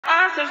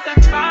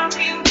testify for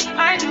you.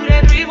 I do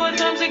that 3 more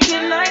times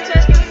again, I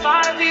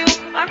testify for you.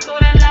 I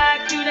thought I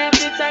liked you, that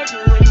bitch I do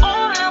it.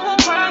 All I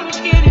won't cry, was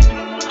getting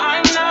through.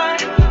 I'm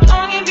not.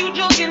 Long as you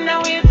joking,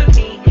 now answer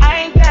me.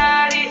 I ain't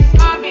got it.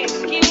 I've been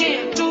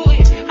scheming through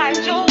it. I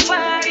your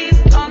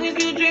bodies. Long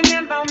as you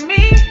dreaming about me.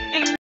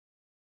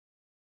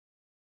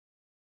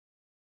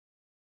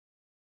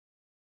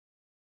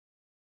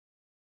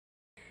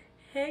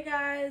 Hey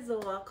guys,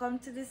 welcome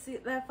to the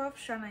Sweet Life of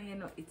Shana. You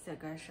know it's a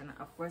girl Shana.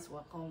 Of course,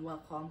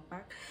 welcome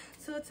back.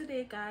 So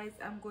today guys,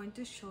 I'm going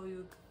to show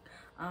you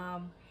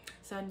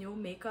some new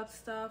makeup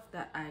stuff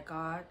that I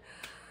got,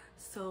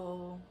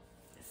 so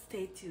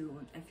stay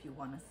tuned if you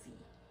want to see.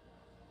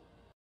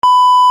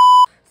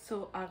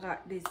 So I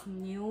got this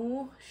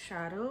new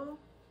shadow.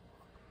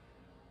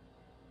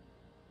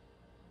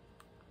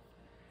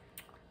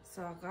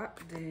 So I got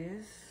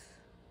this.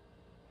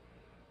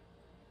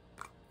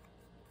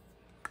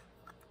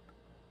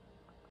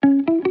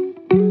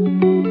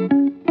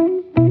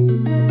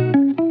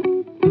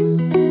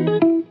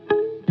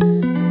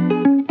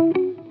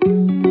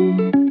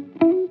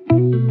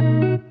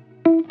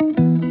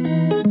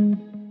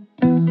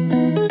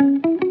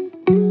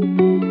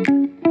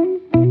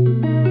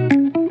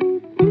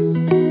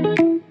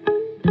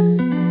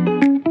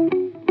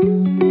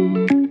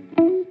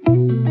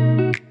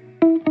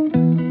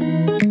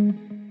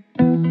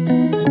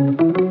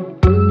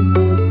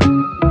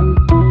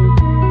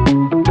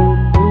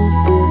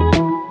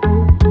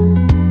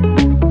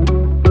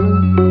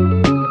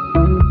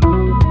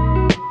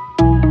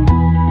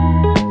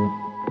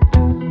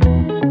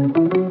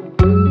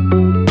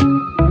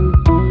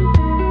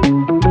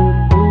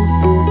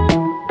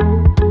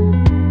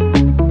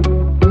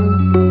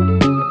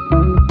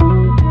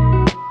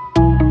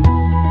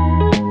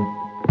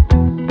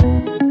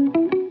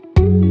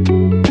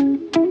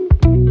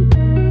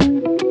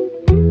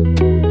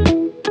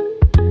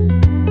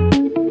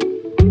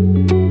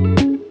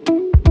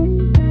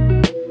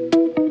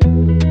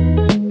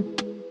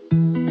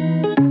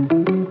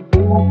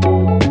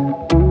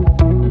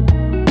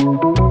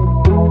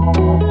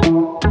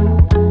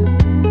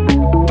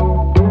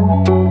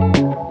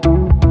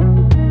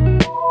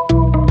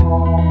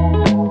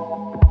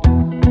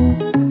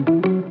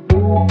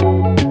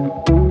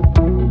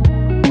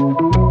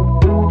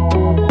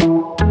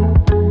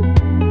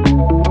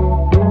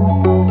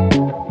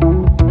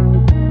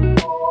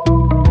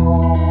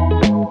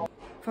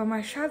 For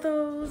my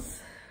shadows,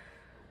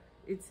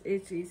 it's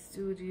HA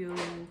Studio.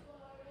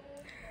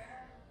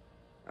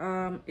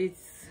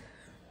 It's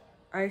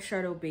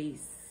eyeshadow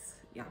base.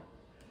 Yeah,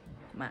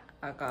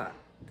 I got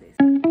this.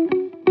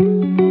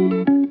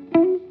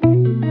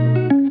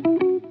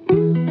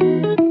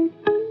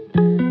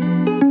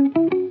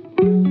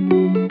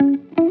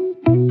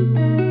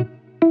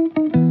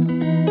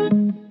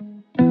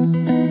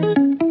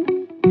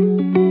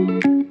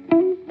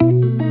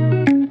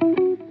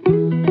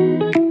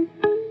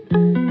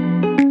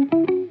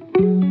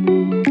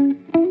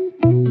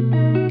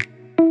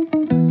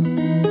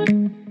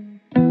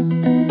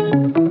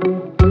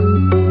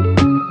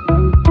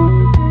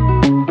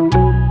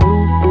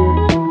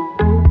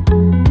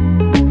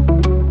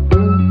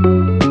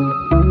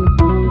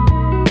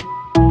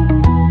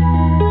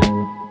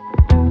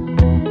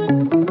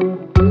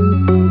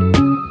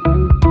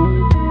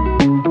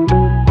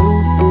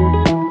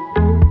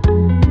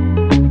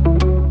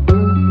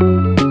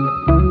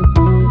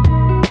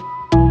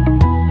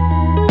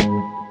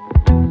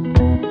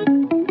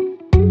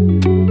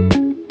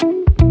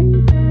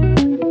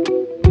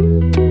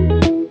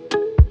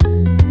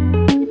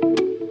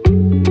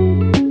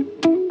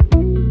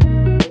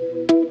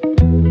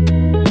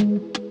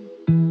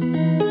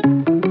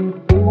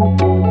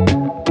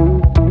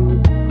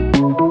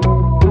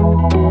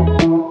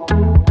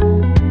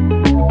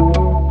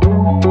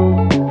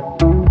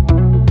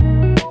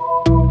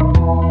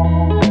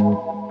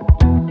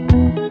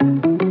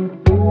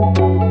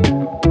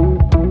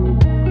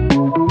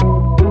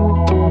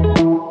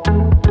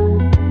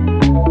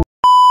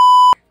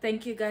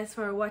 Thank you guys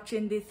for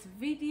watching this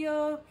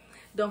video.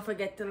 Don't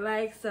forget to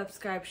like,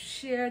 subscribe,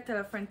 share, tell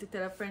a friend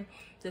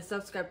to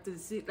subscribe to the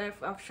Sweet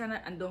Life of Shana,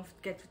 and don't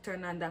forget to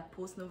turn on that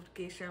post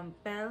notification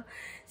bell.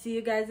 See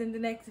you guys in the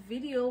next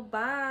video.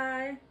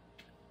 Bye.